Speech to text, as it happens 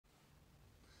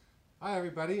Hi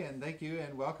everybody, and thank you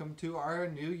and welcome to our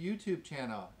new YouTube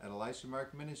channel at Elisha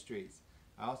Mark Ministries.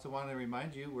 I also want to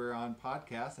remind you we're on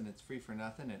podcast and it's free for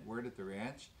nothing at Word at the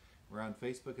Ranch. We're on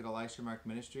Facebook at Elisha Mark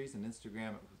Ministries and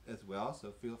Instagram as well,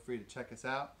 so feel free to check us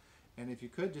out. And if you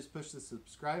could, just push the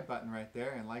subscribe button right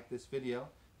there and like this video,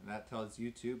 and that tells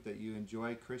YouTube that you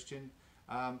enjoy Christian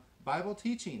Bible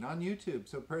teaching on YouTube.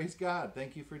 So praise God.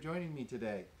 Thank you for joining me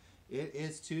today. It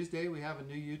is Tuesday. We have a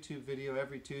new YouTube video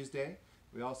every Tuesday.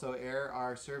 We also air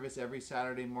our service every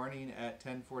Saturday morning at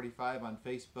 10:45 on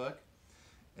Facebook.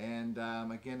 And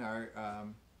again, our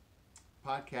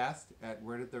podcast at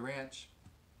Word at the Ranch,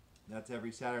 that's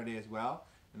every Saturday as well.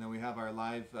 And then we have our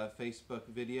live Facebook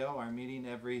video, our meeting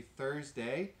every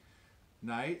Thursday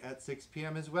night at 6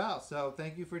 p.m. as well. So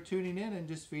thank you for tuning in and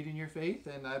just feeding your faith.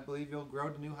 And I believe you'll grow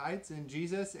to new heights in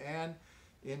Jesus and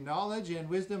in knowledge and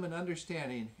wisdom and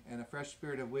understanding, and a fresh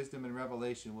spirit of wisdom and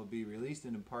revelation will be released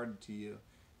and imparted to you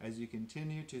as you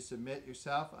continue to submit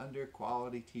yourself under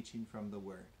quality teaching from the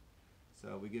Word.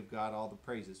 So we give God all the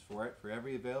praises for it, for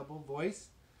every available voice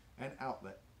and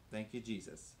outlet. Thank you,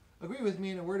 Jesus. Agree with me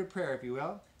in a word of prayer, if you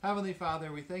will. Heavenly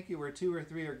Father, we thank you where two or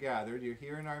three are gathered. You're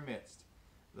here in our midst.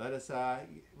 Let us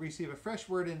receive a fresh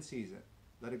word in season.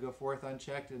 Let it go forth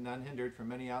unchecked and unhindered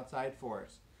from any outside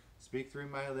force. Speak through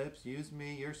my lips. Use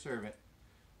me, your servant.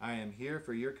 I am here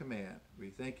for your command. We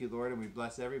thank you, Lord, and we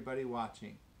bless everybody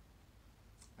watching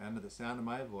under the sound of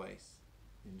my voice.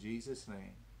 In Jesus'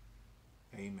 name,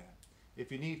 amen.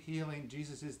 If you need healing,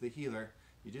 Jesus is the healer.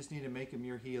 You just need to make him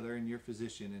your healer and your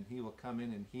physician, and he will come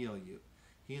in and heal you.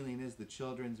 Healing is the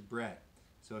children's bread.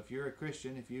 So if you're a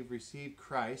Christian, if you've received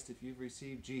Christ, if you've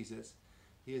received Jesus,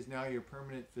 he is now your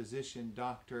permanent physician,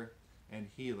 doctor, and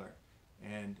healer.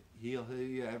 And he'll heal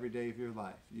you every day of your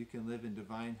life. You can live in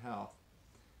divine health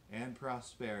and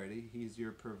prosperity. He's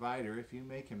your provider if you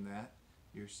make him that,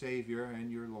 your Savior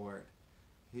and your Lord.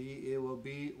 It will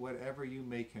be whatever you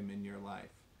make him in your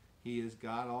life. He is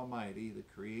God Almighty, the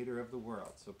creator of the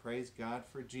world. So praise God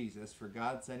for Jesus, for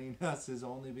God sending us his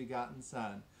only begotten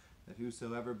Son, that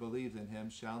whosoever believes in him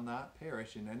shall not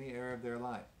perish in any area of their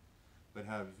life, but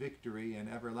have victory and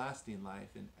everlasting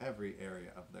life in every area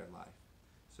of their life.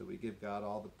 So we give God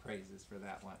all the praises for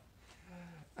that one.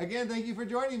 Again, thank you for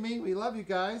joining me. We love you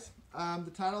guys.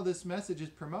 The title of this message is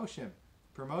Promotion.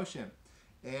 Promotion.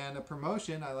 And a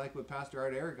promotion, I like what Pastor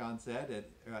Art Aragon said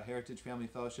at Heritage Family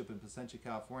Fellowship in Placentia,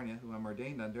 California, who I'm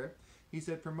ordained under. He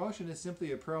said promotion is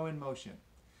simply a pro in motion.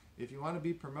 If you want to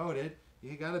be promoted,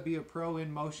 you got to be a pro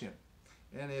in motion.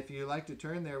 And if you like to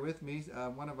turn there with me,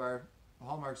 one of our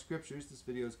hallmark scriptures, this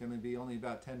video is going to be only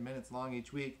about 10 minutes long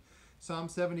each week. Psalm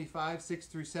 75, 6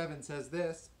 through 7 says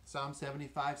this. Psalm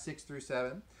 75, 6 through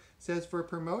 7 says, "For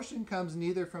promotion comes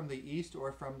neither from the east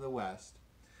or from the west,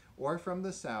 or from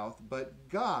the south, but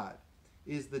God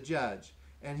is the judge,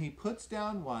 and he puts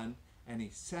down one, and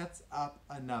he sets up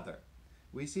another."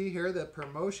 We see here that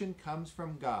promotion comes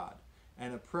from God,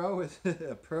 and a pro is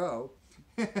a pro.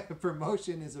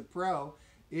 Promotion is a pro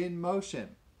in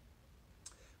motion.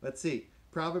 Let's see.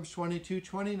 Proverbs 22,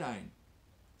 29.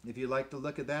 If you'd like to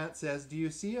look at that, it says, "Do you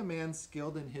see a man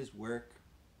skilled in his work?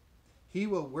 He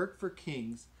will work for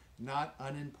kings, not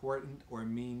unimportant or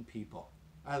mean people."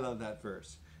 I love that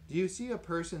verse. Do you see a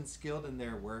person skilled in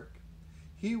their work?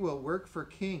 He will work for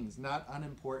kings, not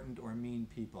unimportant or mean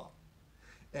people.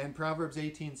 And Proverbs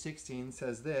 18:16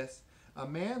 says this, "A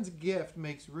man's gift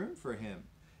makes room for him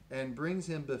and brings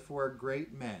him before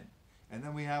great men." And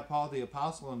then we have Paul the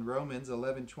Apostle in Romans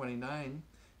 11:29,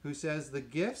 who says, "The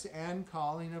gifts and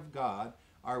calling of God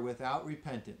are without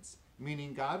repentance,"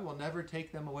 meaning God will never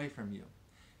take them away from you.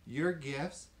 Your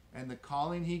gifts and the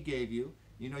calling he gave you,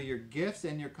 your gifts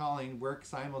and your calling work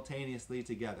simultaneously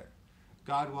together.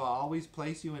 God will always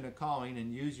place you in a calling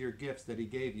and use your gifts that he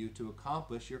gave you to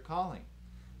accomplish your calling.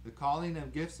 The calling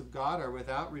and gifts of God are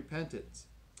without repentance.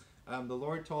 The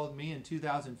Lord told me in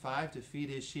 2005 to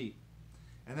feed his sheep,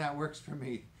 and that works for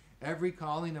me. Every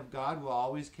calling of God will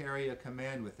always carry a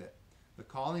command with it. The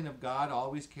calling of God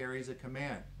always carries a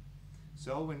command.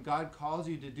 So when God calls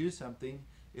you to do something,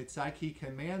 it's like he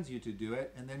commands you to do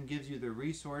it and then gives you the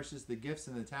resources, the gifts,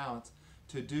 and the talents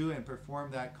to do and perform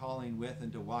that calling with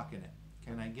and to walk in it.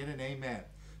 Can I get an amen?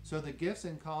 So the gifts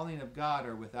and calling of God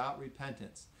are without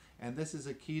repentance. And this is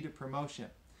a key to promotion.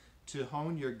 To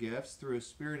hone your gifts through a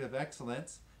spirit of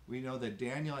excellence. We know that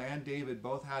Daniel and David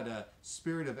both had a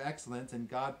spirit of excellence, and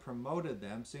God promoted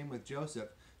them, same with Joseph,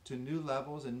 to new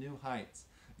levels and new heights.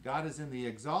 God is in the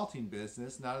exalting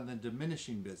business, not in the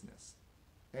diminishing business.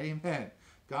 Amen.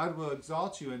 God will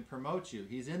exalt you and promote you.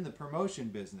 He's in the promotion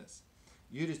business.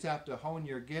 You just have to hone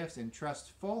your gifts and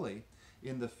trust fully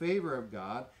in the favor of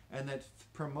God and that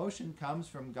promotion comes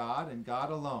from God and God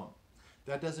alone.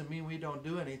 That doesn't mean we don't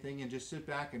do anything and just sit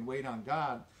back and wait on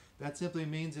God. That simply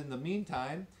means in the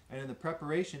meantime and in the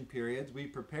preparation periods, we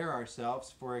prepare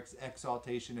ourselves for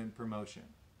exaltation and promotion.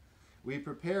 We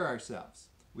prepare ourselves.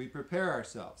 We prepare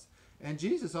ourselves. And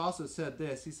Jesus also said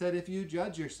this. He said, if you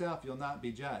judge yourself, you'll not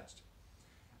be judged.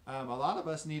 A lot of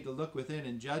us need to look within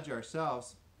and judge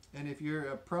ourselves. And if you're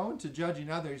prone to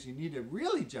judging others, you need to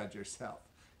really judge yourself,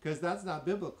 because that's not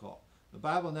biblical. The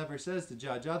Bible never says to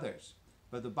judge others.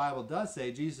 But the Bible does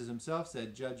say, Jesus himself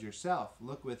said, judge yourself.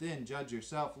 Look within, judge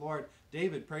yourself. Lord,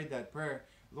 David prayed that prayer.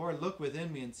 Lord, look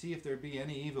within me and see if there be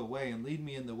any evil way, and lead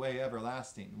me in the way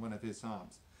everlasting, one of his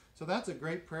Psalms. So that's a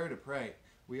great prayer to pray.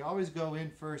 We always go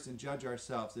in first and judge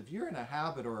ourselves. If you're in a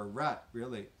habit or a rut,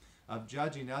 really, of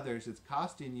judging others, it's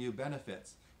costing you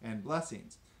benefits and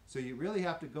blessings. So you really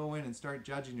have to go in and start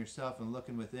judging yourself and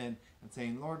looking within and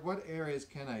saying, Lord, what areas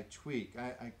can I tweak?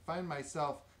 I find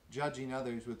myself judging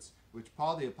others, which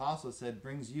Paul the Apostle said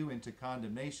brings you into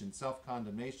condemnation,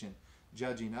 self-condemnation,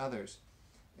 judging others.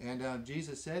 And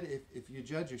Jesus said, if you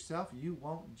judge yourself, you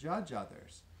won't judge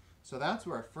others. So that's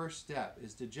where our first step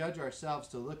is, to judge ourselves,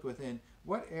 to look within.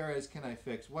 What areas can I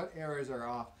fix? What areas are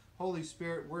off? Holy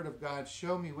Spirit, Word of God,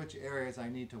 show me which areas I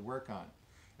need to work on.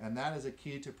 And that is a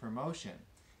key to promotion,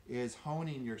 is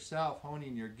honing yourself,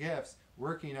 honing your gifts,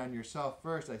 working on yourself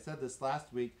first. I said this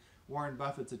last week. Warren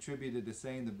Buffett's attributed to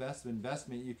saying the best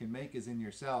investment you can make is in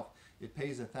yourself. It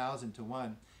pays 1,000 to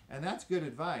 1. And that's good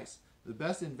advice. The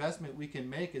best investment we can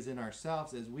make is in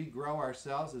ourselves. As we grow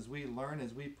ourselves, as we learn,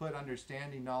 as we put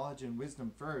understanding, knowledge, and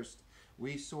wisdom first,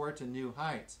 we soar to new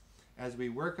heights. As we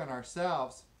work on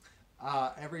ourselves,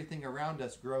 everything around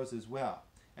us grows as well.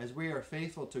 As we are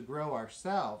faithful to grow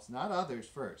ourselves, not others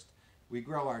first. We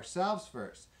grow ourselves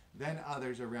first, then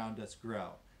others around us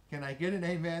grow. Can I get an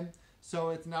amen? So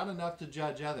it's not enough to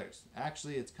judge others.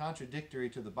 Actually, it's contradictory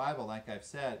to the Bible, like I've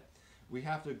said. We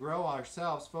have to grow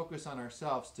ourselves, focus on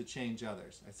ourselves to change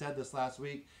others. I said this last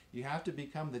week. You have to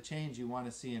become the change you want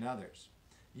to see in others.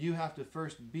 You have to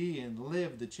first be and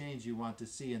live the change you want to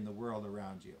see in the world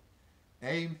around you.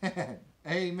 Amen.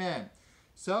 Amen.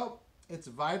 So it's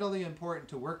vitally important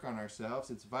to work on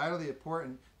ourselves. It's vitally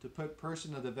important to put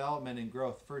personal development and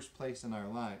growth first place in our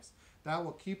lives. That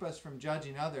will keep us from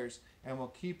judging others and will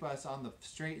keep us on the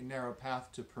straight and narrow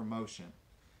path to promotion.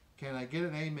 Can I get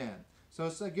an amen? So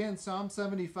again, Psalm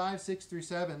 75, 6 through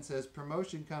 7 says,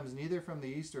 promotion comes neither from the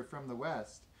east or from the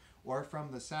west or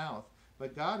from the south,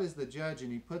 but God is the judge,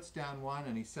 and he puts down one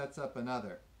and he sets up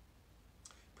another.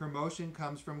 Promotion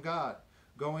comes from God,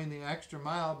 going the extra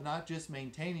mile, not just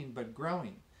maintaining, but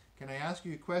growing. Can I ask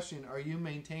you a question? Are you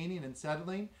maintaining and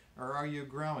settling, or are you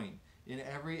growing in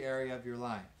every area of your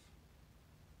life?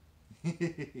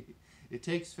 It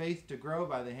takes faith to grow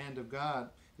by the hand of God.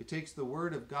 It takes the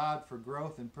Word of God for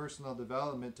growth and personal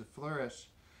development to flourish.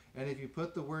 And if you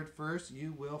put the Word first,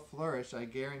 you will flourish. I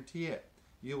guarantee it.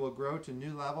 You will grow to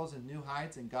new levels and new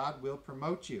heights, and God will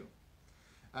promote you.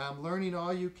 Learning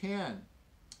all you can.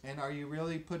 And are you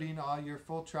really putting all your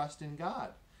full trust in God?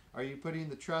 Are you putting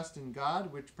the trust in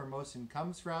God, which promotion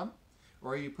comes from?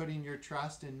 Or are you putting your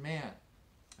trust in man?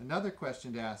 Another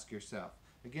question to ask yourself.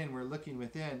 Again, we're looking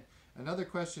within. Another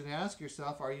question to ask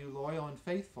yourself, are you loyal and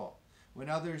faithful? When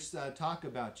others talk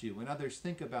about you, when others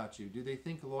think about you, do they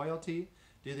think loyalty?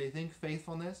 Do they think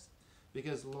faithfulness?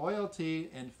 Because loyalty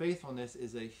and faithfulness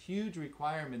is a huge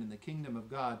requirement in the kingdom of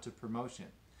God to promotion.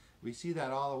 We see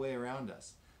that all the way around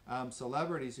us.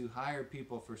 Celebrities who hire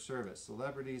people for service.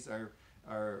 Celebrities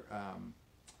are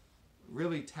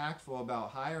really tactful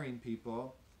about hiring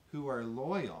people who are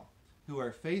loyal, who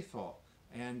are faithful.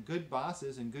 And good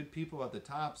bosses and good people at the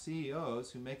top,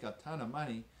 CEOs who make a ton of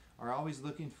money, are always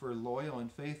looking for loyal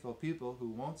and faithful people who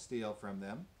won't steal from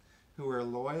them, who are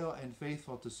loyal and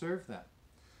faithful to serve them.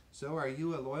 So are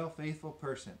you a loyal, faithful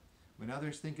person? When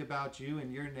others think about you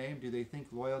and your name, do they think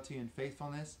loyalty and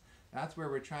faithfulness? That's where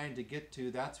we're trying to get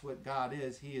to. That's what God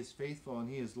is. He is faithful and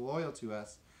he is loyal to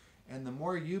us. And the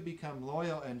more you become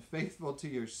loyal and faithful to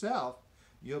yourself,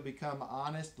 you'll become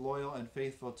honest, loyal, and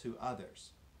faithful to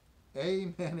others.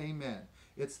 Amen, amen.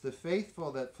 It's the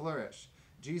faithful that flourish.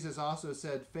 Jesus also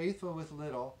said, faithful with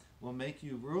little will make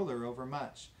you ruler over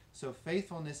much. So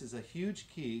faithfulness is a huge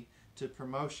key to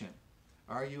promotion.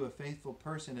 Are you a faithful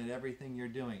person at everything you're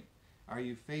doing? Are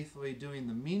you faithfully doing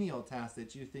the menial tasks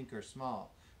that you think are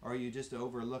small? Or are you just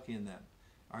overlooking them?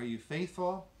 Are you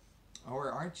faithful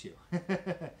or aren't you?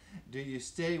 Do you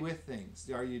stay with things?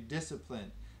 Are you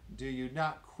disciplined? Do you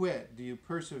not quit? Do you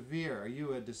persevere? Are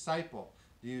you a disciple?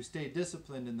 Do you stay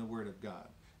disciplined in the Word of God?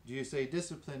 Do you stay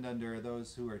disciplined under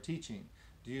those who are teaching?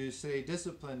 Do you stay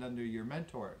disciplined under your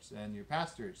mentors and your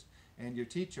pastors and your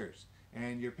teachers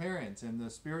and your parents and the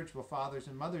spiritual fathers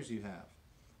and mothers you have?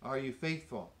 Are you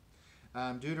faithful?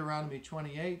 Deuteronomy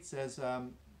 28 says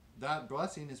that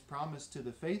blessing is promised to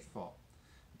the faithful.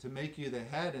 To make you the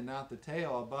head and not the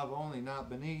tail, above only, not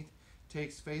beneath,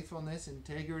 takes faithfulness,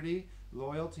 integrity,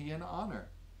 loyalty, and honor.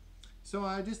 So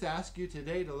I just ask you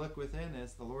today to look within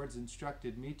as the Lord's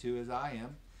instructed me to, as I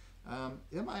am.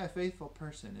 Am I a faithful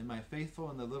person? Am I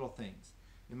faithful in the little things?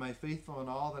 Am I faithful in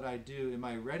all that I do? Am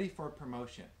I ready for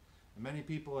promotion? Many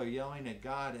people are yelling at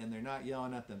God and they're not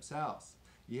yelling at themselves.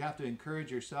 You have to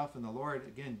encourage yourself in the Lord.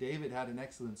 Again, David had an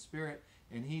excellent spirit,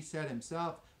 and he said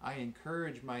himself, I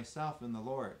encourage myself in the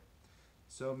Lord.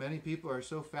 So many people are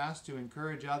so fast to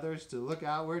encourage others, to look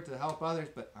outward, to help others,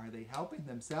 but are they helping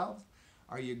themselves?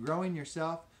 Are you growing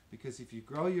yourself? Because if you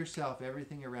grow yourself,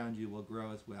 everything around you will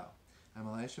grow as well. I'm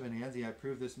Elisha Van Anzi. I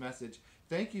approve this message.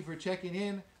 Thank you for checking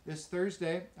in this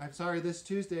Tuesday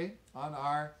on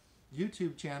our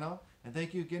YouTube channel. And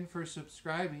thank you again for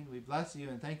subscribing. We bless you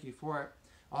and thank you for it.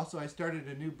 Also, I started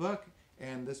a new book,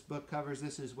 and this book covers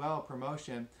this as well,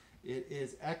 promotion. It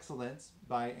is Excellence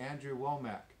by Andrew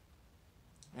Wommack.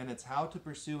 And it's how to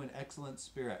pursue an excellent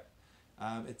spirit.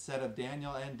 It said of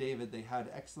Daniel and David, they had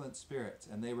excellent spirits,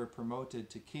 and they were promoted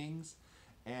to kings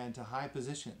and to high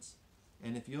positions.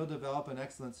 And if you'll develop an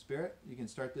excellent spirit, you can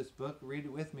start this book. Read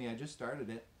it with me. I just started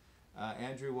it.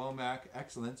 Andrew Wommack,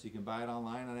 Excellence. You can buy it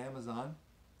online on Amazon.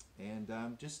 And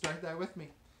just start that with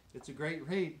me. It's a great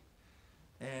read.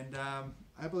 And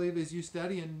I believe as you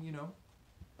study and,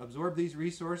 absorb these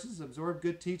resources, absorb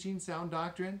good teaching, sound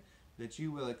doctrine, that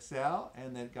you will excel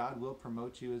and that God will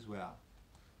promote you as well.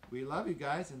 We love you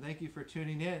guys and thank you for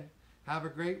tuning in. Have a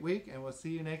great week, and we'll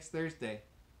see you next Thursday.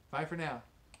 Bye for now.